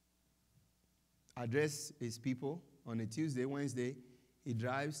 addressed his people on a Tuesday, Wednesday. He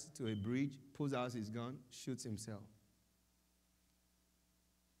drives to a bridge, pulls out his gun, shoots himself.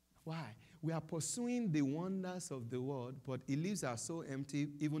 Why? We are pursuing the wonders of the world, but it leaves us so empty.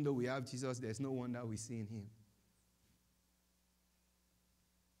 Even though we have Jesus, there's no wonder we see in him.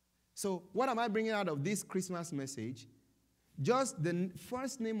 So what am I bringing out of this Christmas message? Just the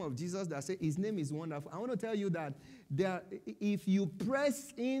first name of Jesus that says his name is wonderful. I want to tell you that if you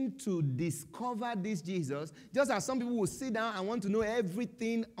press in to discover this Jesus, just as some people will sit down and want to know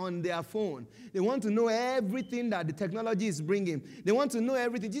everything on their phone. They want to know everything that the technology is bringing. They want to know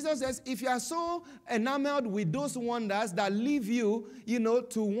everything. Jesus says, if you are so enamored with those wonders that leave you,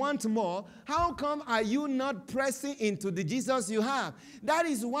 to want more, how come are you not pressing into the Jesus you have? That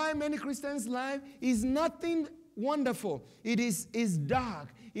is why many Christians' life is nothing wonderful. It is dark.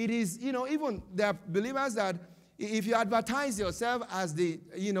 It is, even there are believers that if you advertise yourself as the,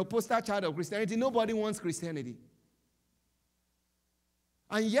 poster child of Christianity, nobody wants Christianity.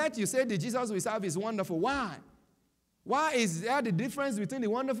 And yet you say the Jesus we serve is wonderful. Why? Why is there the difference between the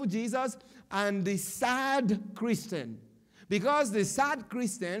wonderful Jesus and the sad Christian? Because the sad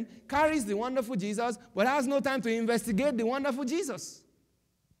Christian carries the wonderful Jesus but has no time to investigate the wonderful Jesus.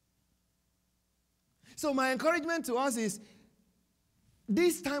 So my encouragement to us is,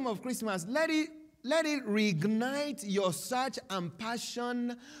 this time of Christmas, let it reignite your search and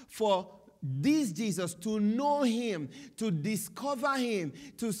passion for this Jesus, to know him, to discover him,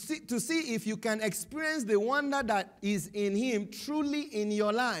 to see if you can experience the wonder that is in him truly in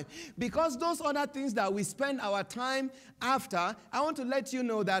your life. Because those other things that we spend our time after, I want to let you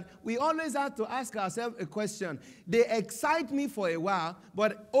know that we always have to ask ourselves a question. They excite me for a while,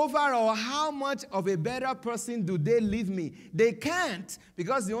 but overall, how much of a better person do they leave me? They can't,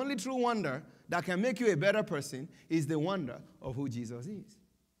 because the only true wonder that can make you a better person is the wonder of who Jesus is.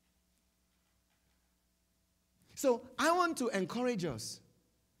 So I want to encourage us.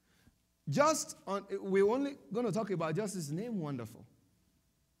 We're only going to talk about just his name, wonderful.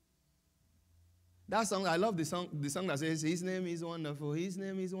 That song, I love the song that says, his name is wonderful, his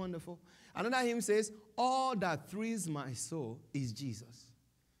name is wonderful. Another hymn says, all that thrills my soul is Jesus.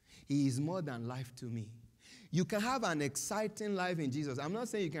 He is more than life to me. You can have an exciting life in Jesus. I'm not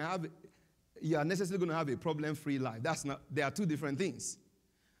saying you are necessarily going to have a problem-free life. They are two different things.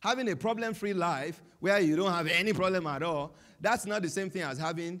 Having a problem-free life where you don't have any problem at all, that's not the same thing as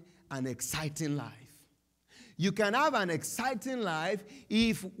having an exciting life. You can have an exciting life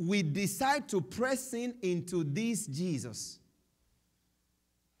if we decide to press into this Jesus.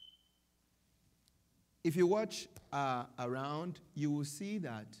 If you watch around, you will see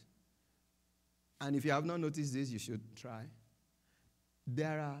that, and if you have not noticed this, you should try.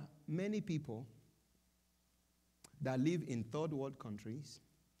 There are many people that live in third world countries.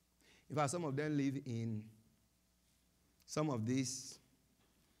 In fact, some of them live in some of these,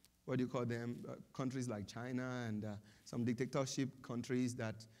 countries like China and some dictatorship countries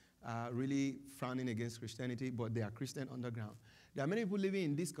that really frowning against Christianity, but they are Christian underground. There are many people living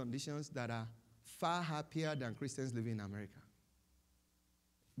in these conditions that are far happier than Christians living in America.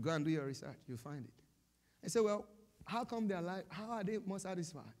 Go and do your research. You'll find it. And say, well, how come their life, how are they more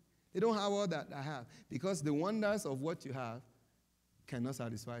satisfied? They don't have all that I have. Because the wonders of what you have cannot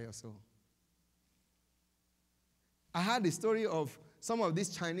satisfy your soul. I heard the story of some of these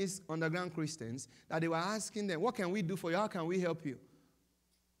Chinese underground Christians that they were asking them, what can we do for you? How can we help you?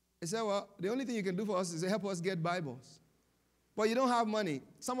 They said, well, the only thing you can do for us is to help us get Bibles. But you don't have money.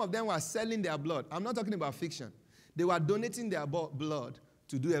 Some of them were selling their blood. I'm not talking about fiction. They were donating their blood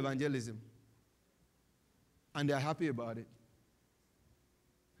to do evangelism. And they're happy about it.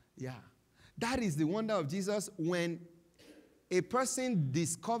 Yeah. That is the wonder of Jesus when a person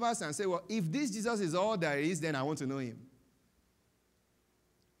discovers and says, well, if this Jesus is all there is, then I want to know him.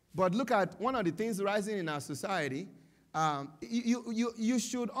 But look at one of the things rising in our society. You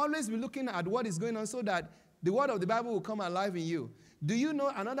should always be looking at what is going on so that the word of the Bible will come alive in you. Do you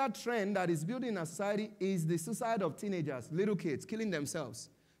know another trend that is building in our society is the suicide of teenagers, little kids, killing themselves?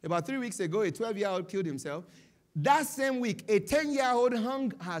 About 3 weeks ago, a 12-year-old killed himself. That same week, a 10-year-old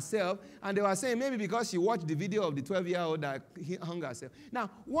hung herself, and they were saying maybe because she watched the video of the 12-year-old that hung herself.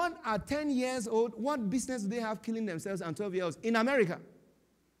 Now, one at 10 years old, what business do they have killing themselves and 12-year-olds in America?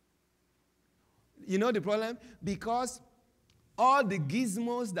 You know the problem? Because all the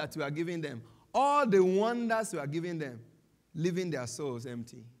gizmos that we are giving them, all the wonders we are giving them, leaving their souls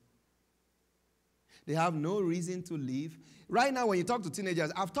empty. They have no reason to live. Right now, when you talk to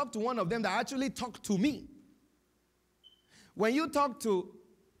teenagers, I've talked to one of them that actually talked to me. When you talk to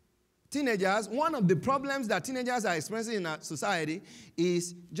teenagers, one of the problems that teenagers are experiencing in our society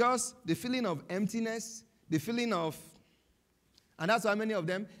is just the feeling of emptiness, the feeling of, and that's why many of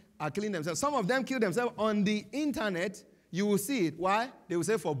them are killing themselves. Some of them kill themselves on the internet. You will see it. Why? They will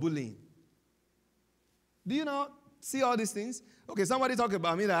say for bullying. Do you not see all these things? Okay, somebody talk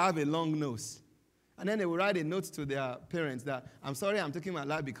about me that I have a long nose. And then they will write a note to their parents that, I'm sorry I'm taking my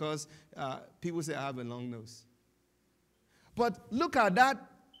life because people say I have a long nose. But look at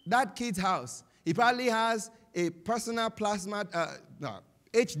that kid's house. He probably has a personal plasma,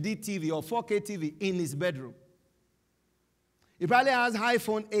 HD TV or 4K TV in his bedroom. He probably has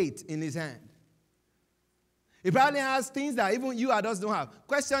iPhone 8 in his hand. He probably has things that even you adults don't have.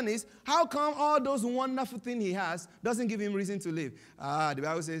 Question is, how come all those wonderful things he has doesn't give him reason to live? The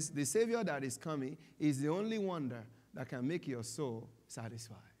Bible says the Savior that is coming is the only wonder that can make your soul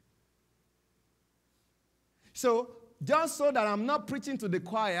satisfied. So, just so that I'm not preaching to the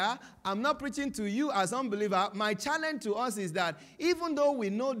choir, I'm not preaching to you as unbeliever, my challenge to us is that even though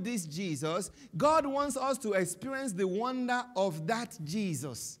we know this Jesus, God wants us to experience the wonder of that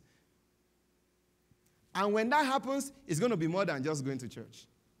Jesus. And when that happens, it's going to be more than just going to church.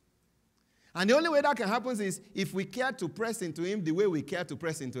 And the only way that can happen is if we care to press into him the way we care to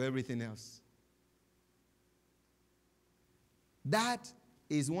press into everything else. That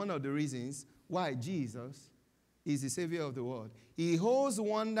is one of the reasons why Jesus is the Savior of the world. He holds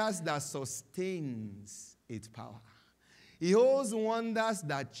wonders that sustains its power. He holds wonders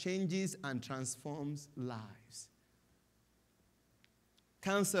that changes and transforms lives.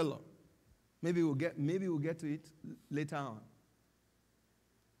 Counselor. Maybe we'll get to it later on.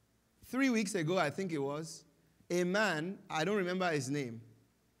 3 weeks ago, I think it was, a man, I don't remember his name.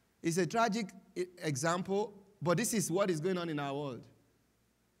 It's a tragic example, but this is what is going on in our world.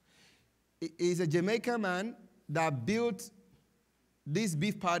 He's a Jamaican man that built this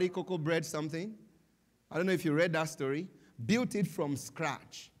beef patty, cocoa bread something. I don't know if you read that story. Built it from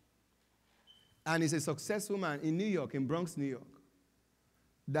scratch. And he's a successful man in New York, in Bronx, New York.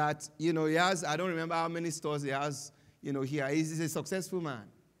 That, he has, I don't remember how many stores he has, here. He's a successful man.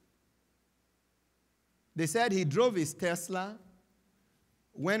 They said he drove his Tesla,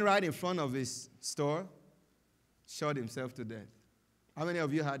 went right in front of his store, shot himself to death. How many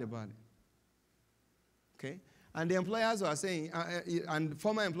of you heard about it? Okay? And the employers are saying, and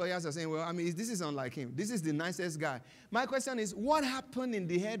former employers are saying, well, this is unlike him. This is the nicest guy. My question is, what happened in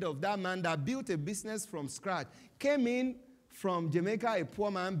the head of that man that built a business from scratch, came in from Jamaica, a poor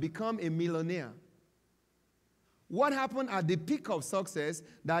man, become a millionaire? What happened at the peak of success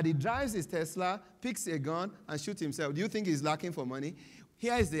that he drives his Tesla, picks a gun, and shoots himself? Do you think he's lacking for money?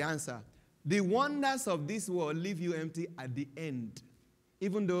 Here is the answer. The wonders of this world leave you empty at the end,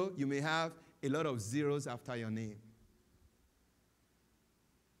 even though you may have a lot of zeros after your name.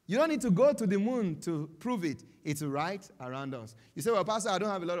 You don't need to go to the moon to prove it. It's right around us. You say, well, Pastor, I don't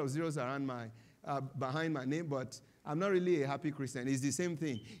have a lot of zeros around behind my name, but I'm not really a happy Christian. It's the same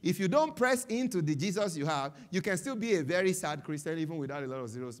thing. If you don't press into the Jesus you have, you can still be a very sad Christian even without a lot of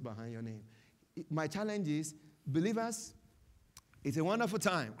zeros behind your name. My challenge is, believers, it's a wonderful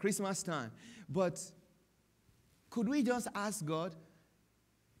time, Christmas time. But could we just ask God,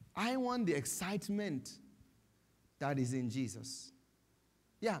 I want the excitement that is in Jesus.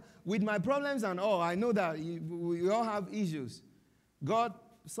 Yeah, with my problems and all, I know that we all have issues. God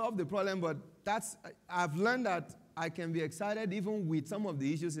solved the problem, but I've learned that I can be excited even with some of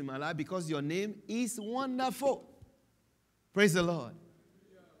the issues in my life because your name is wonderful. Praise the Lord.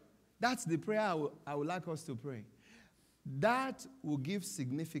 That's the prayer I would like us to pray. That will give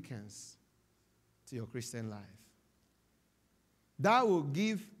significance to your Christian life. That will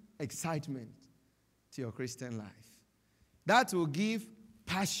give excitement to your Christian life. That will give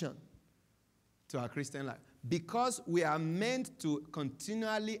passion to our Christian life. Because we are meant to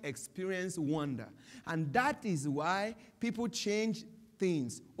continually experience wonder. And that is why people change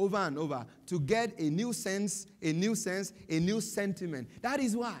things over and over to get a new sense, a new sentiment. That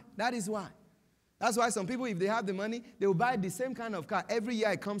is why. That's why some people, if they have the money, they will buy the same kind of car. Every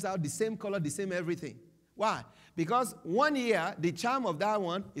year it comes out the same color, the same everything. Why? Because 1 year, the charm of that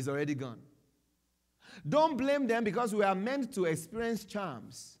one is already gone. Don't blame them because we are meant to experience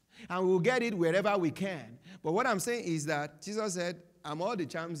charms. And we'll get it wherever we can. But what I'm saying is that Jesus said, I'm all the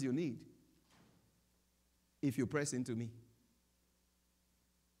charms you need if you press into me.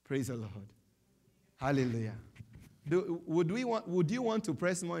 Praise the Lord. Hallelujah. Would you want to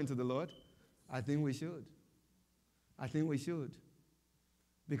press more into the Lord? I think we should. I think we should.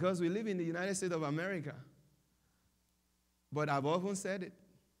 Because we live in the United States of America. But I've often said it.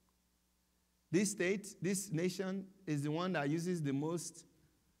 This state, this nation is the one that uses the most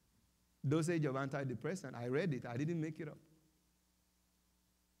dosage of antidepressant. I read it. I didn't make it up.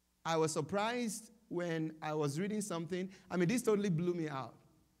 I was surprised when I was reading something. I mean, this totally blew me out.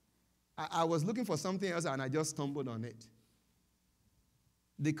 I was looking for something else and I just stumbled on it.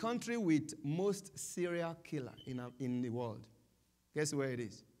 The country with most serial killer in the world. Guess where it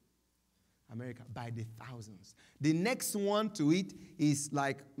is? America, by the thousands. The next one to it is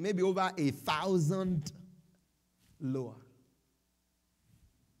like maybe over 1,000 lower.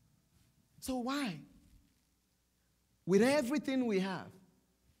 So why? With everything we have,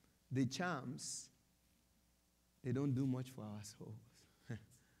 the charms, they don't do much for our souls.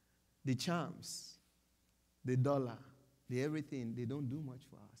 The charms, the dollar, the everything, they don't do much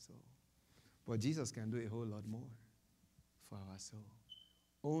for our soul. But Jesus can do a whole lot more for our soul.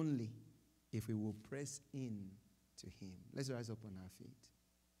 Only if we will press in to him. Let's rise up on our feet.